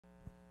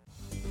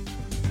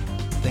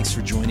Thanks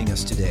for joining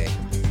us today.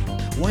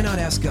 Why not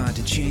ask God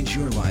to change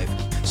your life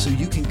so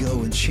you can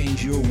go and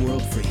change your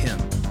world for Him?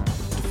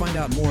 To find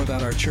out more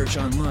about our church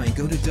online,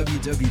 go to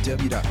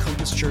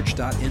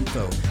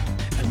www.compasschurch.info,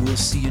 and we'll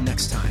see you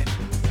next time.